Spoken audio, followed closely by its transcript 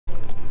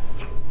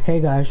Hey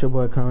guys, your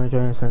boy Conrad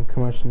joining some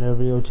commercial another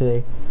video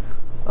today.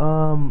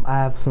 I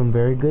have some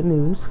very good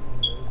news.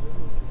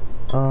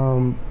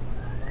 I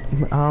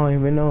don't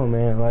even know,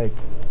 man. Like,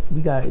 we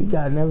got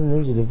another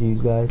Ninja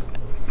Diffuse, guys,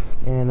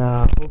 and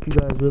hope you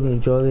guys really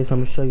enjoy this.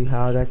 I'm gonna show you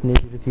how I got the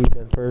Ninja Diffuse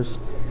at first.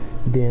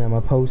 Then I'm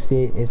gonna post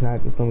it. It's gonna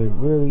be a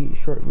really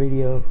short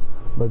video,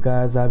 but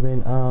guys, I've been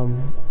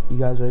you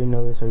guys already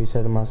know this. I already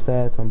said in my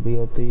stats on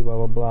BO3, blah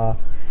blah blah.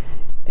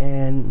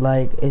 And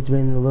like, it's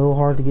been a little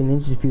hard to get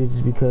Ninja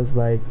Diffuses because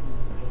like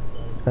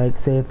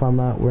say if we're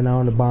not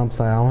on the bomb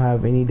side, I don't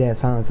have any dead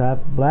silence. I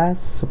have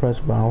blast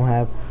suppressor, but I don't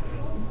have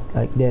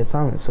like dead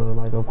silence. So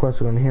like, of course,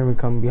 they're gonna hear me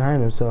coming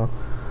behind them. So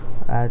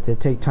I had to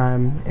take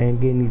time and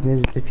getting these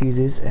Ninja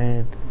Diffuses,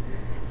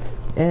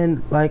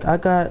 and like, I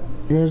got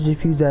Ninja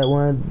Diffuse at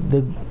one of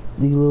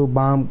these little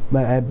bomb,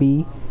 like at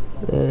B.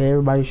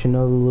 Everybody should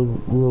know the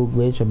little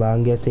glitch about,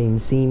 I guess they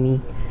didn't see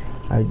me.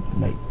 I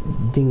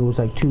think it was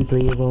like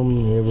 2-3 of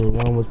them.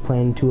 Everyone was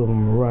playing, 2 of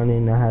them were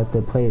running. I had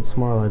to play it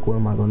smart. Like, what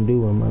am I gonna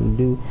do? What am I gonna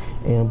do?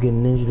 And I'm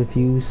getting Ninja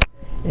Diffuse.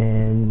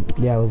 And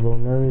yeah, I was a little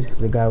nervous because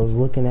the guy was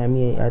looking at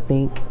me, I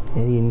think,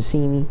 and he didn't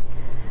see me.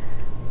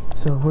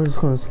 So we're just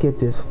gonna skip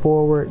this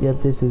forward.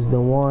 Yep, this is the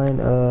one.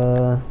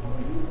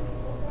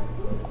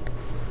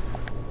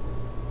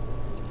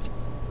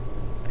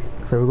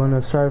 So we're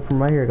gonna start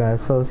from right here,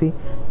 guys. So see,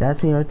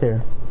 that's me right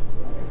there.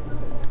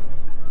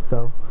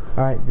 So.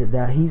 Alright,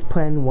 he's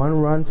playing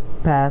one runs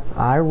pass.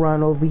 I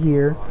run over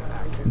here.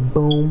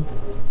 Boom.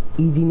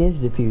 Easy Ninja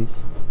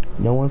Diffuse.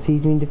 No one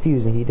sees me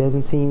diffusing. He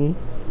doesn't see me.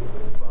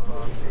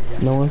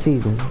 No one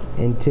sees me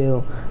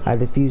until I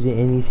diffuse it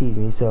and he sees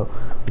me. So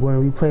we're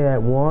going to replay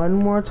that one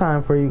more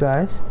time for you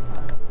guys.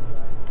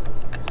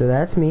 So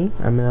that's me.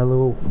 I'm in a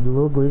little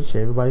glitch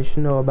everybody should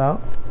know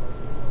about.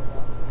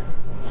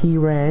 He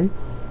ran.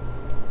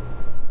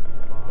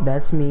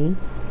 That's me.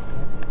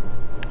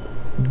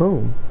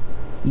 Boom.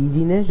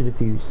 Easy Ninja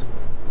Diffuse.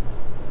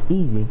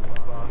 Easy.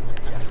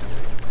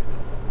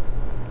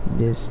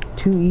 Just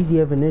too easy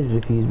of a Ninja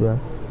Diffuse, bro.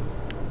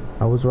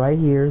 I was right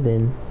here,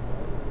 then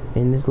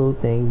in this little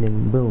thing,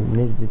 then boom,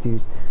 Ninja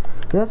Diffuse.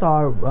 That's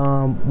all.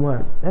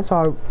 That's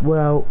all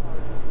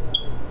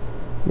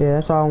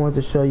I want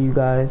to show you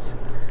guys.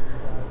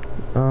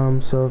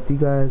 So if you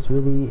guys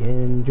really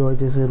enjoyed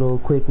this little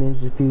quick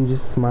Ninja Diffuse,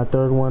 this is my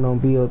 3rd one on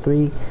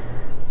BO3.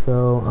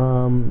 So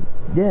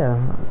yeah,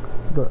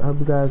 hope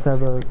you guys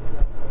have a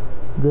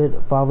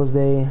good Father's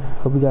Day.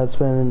 Hope you guys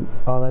spending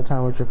all that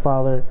time with your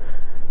father.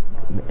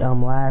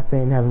 I'm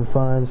laughing, having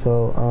fun.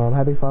 So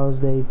happy Father's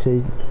Day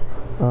to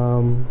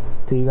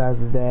you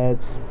guys as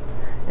dads,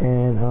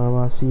 and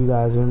I'll see you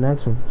guys in the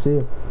next one. See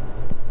you.